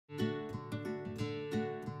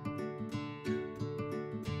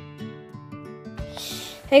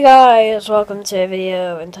Hey guys, welcome to a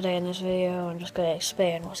video, and today in this video I'm just going to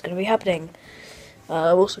explain what's going to be happening.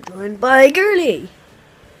 I'm also joined by Girly.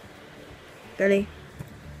 Girly.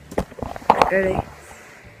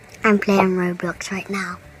 I'm playing Roblox right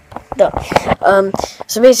now.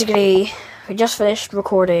 So basically, we just finished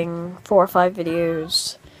recording 4 or 5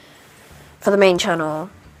 videos for the main channel.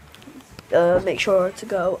 Make sure to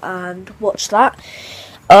go and watch that.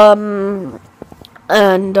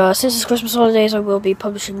 And since it's Christmas holidays, I will be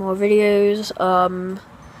publishing more videos.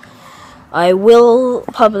 I will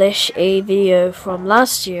publish a video from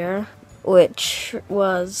last year, which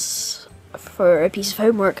was for a piece of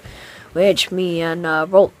homework, which me and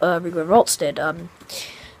Rigo and Roltz did.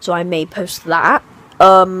 So I may post that.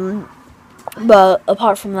 But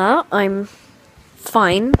apart from that, I'm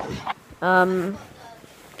fine.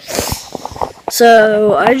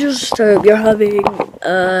 So I just hope you're having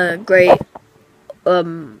a great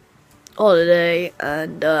holiday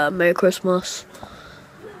and Merry Christmas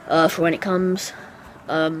for when it comes.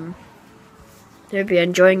 Hope you're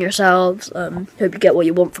enjoying yourselves. Hope you get what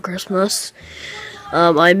you want for Christmas.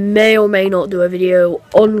 I may or may not do a video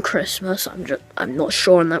on Christmas. I'm not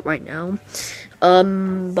sure on that right now.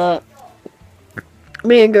 But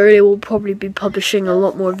me and Gertie will probably be publishing a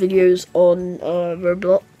lot more videos on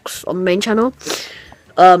Roblox on the main channel.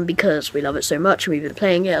 Because we love it so much and we've been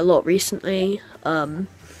playing it a lot recently. There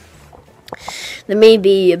may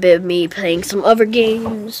be a bit of me playing some other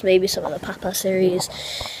games, maybe some of the Papa series.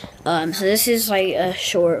 So this is like a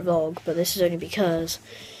short vlog, but this is only because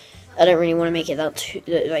I don't really want to make it that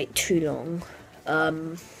too long.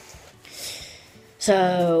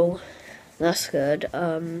 So that's good.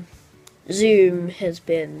 Zoom has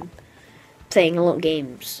been playing a lot of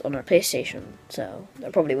games on our PlayStation, so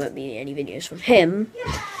there probably won't be any videos from him.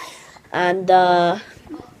 And I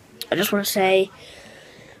just want to say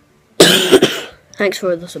thanks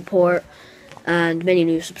for the support and many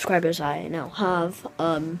new subscribers I now have.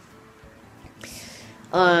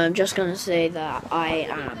 I'm just gonna say that I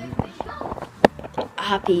am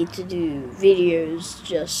happy to do videos.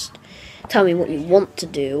 Just tell me what you want to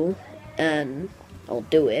do and I'll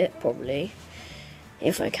do it, probably,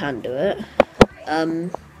 if I can do it.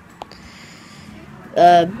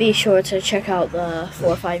 Be sure to check out the 4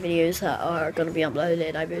 or 5 videos that are going to be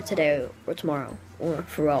uploaded either today or tomorrow or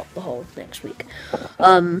throughout the whole next week.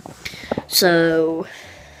 So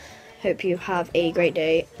hope you have a great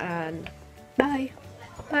day and bye.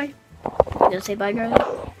 You gonna say bye,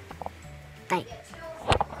 girl? Bye.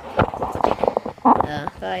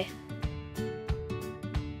 Bye.